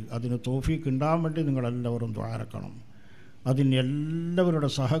കരുതിയിട്ടുണ്ട്. അതിന് തൗഫീക്ക് ഉണ്ടാകാൻ വേണ്ടി നിങ്ങളെല്ലാവരും ദുആറക്കണം. അതിന് എല്ലാവരുടെ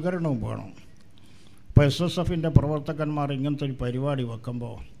സഹകരണവും വേണം. ഇപ്പോൾ SSFൻ്റെ പ്രവർത്തകന്മാർ ഇങ്ങനത്തെ ഒരു പരിപാടി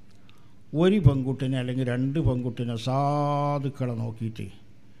വെക്കുമ്പോൾ ഒരു പെൺകുട്ടിനെ അല്ലെങ്കിൽ 2 പെൺകുട്ടിനെ സാധുക്കളെ നോക്കിയിട്ട്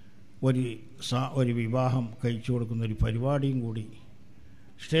ഒരു വിവാഹം കഴിച്ചു കൊടുക്കുന്ന ഒരു പരിപാടിയും കൂടി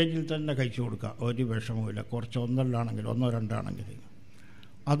സ്റ്റേജിൽ തന്നെ കഴിച്ചു കൊടുക്കുക. ഒരു വിഷമവുമില്ല. കുറച്ച് 1 ആണെങ്കിൽ 1 2 ആണെങ്കിൽ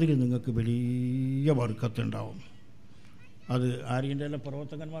അതിൽ നിങ്ങൾക്ക് വലിയ വർക്കത്തുണ്ടാവും. അത് ആര്യൻ്റെ എല്ലാം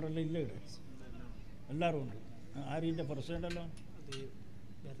പ്രവർത്തകന്മാരെല്ലാം ഇല്ല, ഇവിടെ എല്ലാവരും ഉണ്ട്. ആര്യൻ്റെ പ്രസിഡൻ്റല്ലോ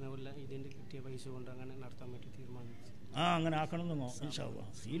കിട്ടിയ പൈസ കൊണ്ട് അങ്ങനെ നടത്താൻ പറ്റി തീരുമാനിച്ചു. അങ്ങനെ ആക്കണമെന്നോ ഇൻഷാ അല്ലാഹ്.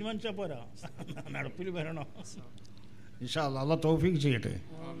 തീരുമാനിച്ചാൽ പോരാ, നടപ്പിൽ വരണോ ഇൻഷാ അല്ലാഹ്. അല്ലാഹ് തൗഫീക്ക് ചെയ്യട്ടെ.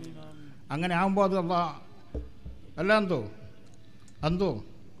 അങ്ങനെ ആകുമ്പോൾ അത് അല്ല എന്തോ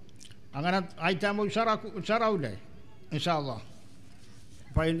അങ്ങനെ ആയിട്ടാകുമ്പോൾ ഉഷാറാവില്ലേ ഇൻഷാ അല്ലാഹ്.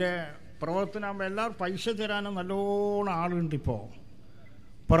 അപ്പം അതിൻ്റെ പ്രവർത്തനമാകുമ്പോൾ എല്ലാവരും പൈസ തരാനും നല്ലോണം ആളുണ്ട്. ഇപ്പോൾ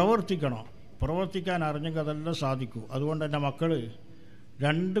പ്രവർത്തിക്കാൻ അറിഞ്ഞെങ്കിൽ അതെല്ലാം സാധിക്കൂ. അതുകൊണ്ട് എൻ്റെ മക്കൾ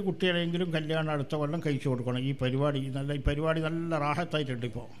 2 കുട്ടികളെങ്കിലും കല്യാണം അടുത്ത കൊല്ലം കഴിച്ചു കൊടുക്കണം. ഈ പരിപാടി നല്ല റാഹത്തായിട്ടുണ്ട്.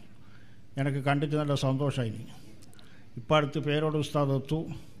 ഇപ്പോൾ എനിക്ക് കണ്ടിട്ട് നല്ല സന്തോഷമായി. ഇപ്പോൾ അടുത്ത് പേരോട് ഉസ്താദ് എത്തു.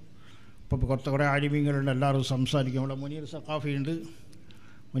 ഇപ്പോൾ കുറേ ആലിമീങ്ങളുണ്ട്, എല്ലാവരും സംസാരിക്കും. ഇവിടെ മുനീർ സഖാഫി ഉണ്ട്.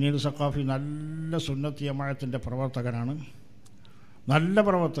 മുനീർ സഖാഫി നല്ല സുന്നത്തി ജമാഅത്തിൻ്റെ പ്രവർത്തകനാണ്, നല്ല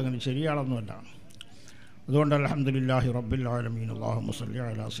പ്രവർത്തകൻ, ശരിയാളൊന്നുമല്ല. അതുകൊണ്ട് അൽഹംദുലില്ലാഹി റബ്ബിൽ ആലമീൻ. അല്ലാഹുമ്മ സ്വല്ലി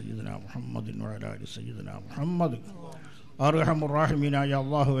അലാ സയ്യിദിനാ മുഹമ്മദിൻ വഅലാ ആലി സയ്യിദിനാ മുഹമ്മദ്. അർഹമുറാഹിമീനായ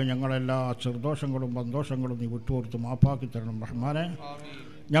അള്ളാഹുവെ, ഞങ്ങളെല്ലാ ചെറുദോഷങ്ങളും സന്തോഷങ്ങളും നീ വിട്ടുകൊടുത്ത് മാപ്പാക്കി തരണം റഹ്മാനെ.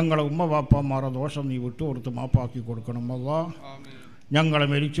 ഞങ്ങളെ ഉമ്മ വാപ്പാമാരുടെ ദോഷം നീ വിട്ടുകൊടുത്ത് മാപ്പാക്കി കൊടുക്കണം അല്ലാ. ഞങ്ങളെ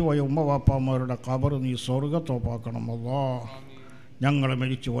മരിച്ചുപോയ ഉമ്മ വാപ്പാമാരുടെ ഖബർ നീ സ്വർഗ്ഗത്തോപ്പാക്കണം അല്ലാ. ഞങ്ങളെ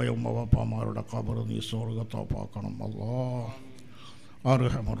മരിച്ചുപോയ ഉമ്മ വാപ്പാമാരുടെ ഖബർ നീ സ്വർഗ്ഗത്തോപ്പാക്കണം അല്ലാ.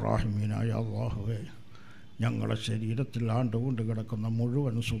 അർഹമുറാഹിമീനായ അള്ളാഹുവെ, ഞങ്ങളുടെ ശരീരത്തിൽ ആണ്ടുകൊണ്ട് കിടക്കുന്ന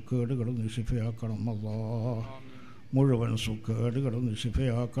മുഴുവൻ സുഖേടുകളും നീ ശിഫയാക്കണം അല്ലാ. മുഴുവൻ സുഖേടുകളും നീ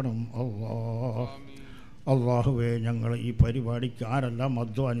ശിഫയാക്കണം അല്ലാ. അള്ളാഹുവെ, ഞങ്ങൾ ഈ പരിപാടിക്ക് ആരെല്ലാം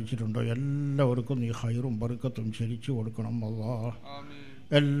അധ്വാനിച്ചിട്ടുണ്ടോ എല്ലാവർക്കും നീ ഹൈറും ബർക്കത്തും ശരിച്ചു കൊടുക്കണം അല്ലാ.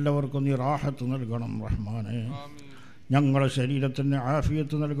 എല്ലാവർക്കും നീ റാഹത്ത് നൽകണം റഹ്മാനെ. ഞങ്ങളുടെ ശരീരത്തിന്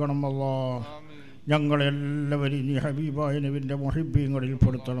ആഫിയത്ത് നൽകണം അല്ലാ. ഞങ്ങളെല്ലാവരും നീ ഹബീബായ നബിൻ്റെ മുഹിബ്ബീങ്ങളിൽ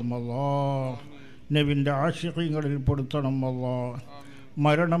പെടുത്തണം അല്ലാ. നബിൻ്റെ ആശിഖീങ്ങളിൽ പെടുത്തണം അല്ലാ.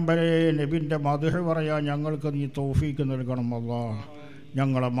 മരണം വരെ നബിൻ്റെ മദ്ഹ് പറയാൻ ഞങ്ങൾക്ക് നീ തൗഫീക്ക് നൽകണം അല്ലാ.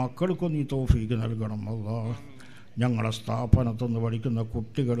 ഞങ്ങളെ മക്കൾക്കും നീ തൗഫീക്ക് നൽകണം അല്ലാ. ഞങ്ങളെ സ്ഥാപനത്തുനിന്ന് പഠിക്കുന്ന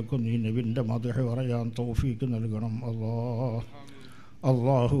കുട്ടികൾക്കും നീ നബിൻ്റെ മദ്ഹ് പറയാൻ തൗഫീക്ക് നൽകണം അല്ലാ.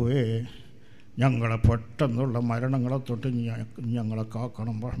 അല്ലാഹുവേ, ഞങ്ങളെ പെട്ടെന്നുള്ള മരണങ്ങളെ തൊട്ട് ഞങ്ങളെ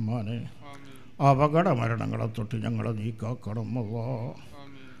കാക്കണം റഹ്മാനെ. അപകട മരണങ്ങളെ തൊട്ട് ഞങ്ങളെ നീ കാക്കണം അല്ലാ.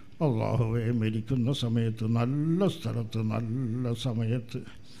 അല്ലാഹുവേ, മരിക്കുന്ന സമയത്ത് നല്ല സ്ഥലത്ത് നല്ല സമയത്ത്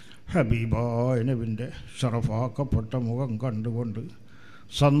ഹബീബായ നബിൻ്റെ ഷറഫാക്കപ്പെട്ട മുഖം കണ്ടുകൊണ്ട്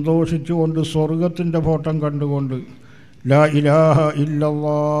സന്തോഷിച്ചുകൊണ്ട് സ്വർഗത്തിൻ്റെ ഫോട്ടം കണ്ടുകൊണ്ട് ലാ ഇലാഹ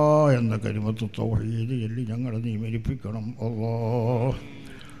ഇല്ലല്ലാ എന്ന കലിമത്ത് തൗഹീദ് ചൊല്ലി ഞങ്ങളെ നീ മരിപ്പിക്കണം അല്ലാ.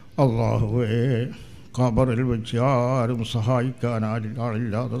 അല്ലാഹുവേ, ഖബറിൽ വെച്ച് ആരും സഹായിക്കാൻ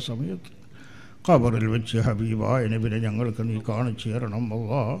ആളില്ലാത്ത സമയത്ത് ഖബറിൽ വെച്ച് ഹബീബായ നബിനെ ഞങ്ങൾക്ക് നീ കാണിച്ചു തരണം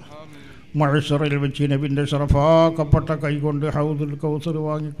അല്ലാ. മഹ്ശറിൽ വെച്ച് നബിൻ്റെ ഷറഫാക്കപ്പെട്ട കൈകൊണ്ട് ഹൗദുൽ കൗസർ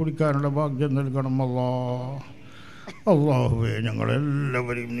വാങ്ങി കുടിക്കാനുള്ള ഭാഗ്യം നൽകണം അല്ലാ. അല്ലാഹുവേ,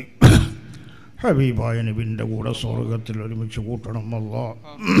 ഞങ്ങളെല്ലാവരെയും നീ ഹബീബായ നബിൻ്റെ കൂടെ സ്വർഗത്തിൽ ഒരുമിച്ച് കൂട്ടണം അല്ലാ.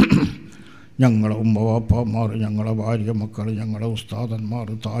 ഞങ്ങളെ ഉമ്മവാപ്പമാർ, ഞങ്ങളെ ഭാര്യ മക്കൾ, ഞങ്ങളെ ഉസ്താദന്മാർ,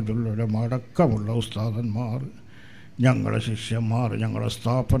 താജുൽ ഉലമ അടക്കമുള്ള ഉസ്താദന്മാർ, ഞങ്ങളെ ശിഷ്യന്മാർ, ഞങ്ങളെ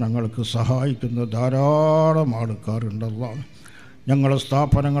സ്ഥാപനങ്ങൾക്ക് സഹായിക്കുന്ന ധാരാളം ആൾക്കാരുണ്ടല്ലോ. ഞങ്ങളെ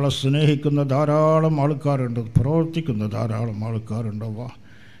സ്ഥാപനങ്ങളെ സ്നേഹിക്കുന്ന ധാരാളം ആൾക്കാരുണ്ട്, പ്രവർത്തിക്കുന്ന ധാരാളം ആൾക്കാരുണ്ടല്ലോ.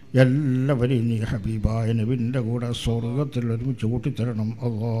 എല്ലാവരെയും നീ ഹബീബായ നബിൻ്റെ കൂടെ സ്വർഗത്തിൽ ഒരുമിച്ച് കൂട്ടിത്തരണം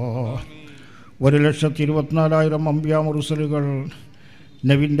അല്ലാ. 1,24,000 അംബിയാ മുർസലുകൾ,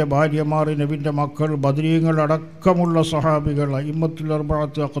 നബിൻ്റെ ഭാര്യമാർ, നബിൻ്റെ മക്കൾ, ബദരീങ്ങൾ അടക്കമുള്ള സഹാബികൾ, അയിമ്മത്തുൽ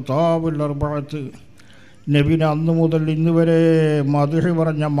അർബഅത്ത്, അഖ്താബുൽ അർബഅത്ത്, നബിനെ അന്നു മുതൽ ഇന്ന് വരെ മദ്ഹ്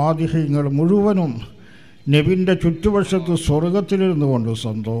പറഞ്ഞ മാദിഹ്യങ്ങൾ മുഴുവനും നബിൻ്റെ ചുറ്റുവശത്ത് സ്വർഗത്തിലിരുന്നു കൊണ്ട്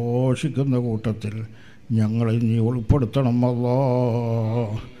സന്തോഷിക്കുന്ന കൂട്ടത്തിൽ ഞങ്ങളെ നീ ഉൾപ്പെടുത്തണം അല്ലാ.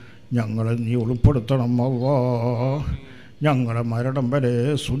 ഞങ്ങളെ നീ ഉൾപ്പെടുത്തണം അല്ലാ. ഞങ്ങളെ മരണം വരെ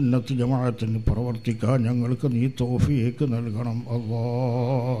സുന്നത്ത് ജമാഅത്തിന് പ്രവർത്തിക്കാൻ ഞങ്ങൾക്ക് നീ തൗഫീഖ് നൽകണം അല്ലാ.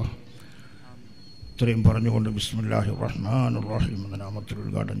 ഇത്രയും പറഞ്ഞുകൊണ്ട് ബിസ്മില്ലാഹിർ റഹ്മാനിർ റഹീം എന്ന നാമത്തിൽ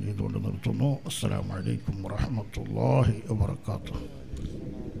ഉദ്ഘാടനം ചെയ്തുകൊണ്ട് നിർത്തുന്നു. അസ്സലാമു അലൈക്കും വറഹ്മത്തുള്ളാഹി വബറകാതുഹു.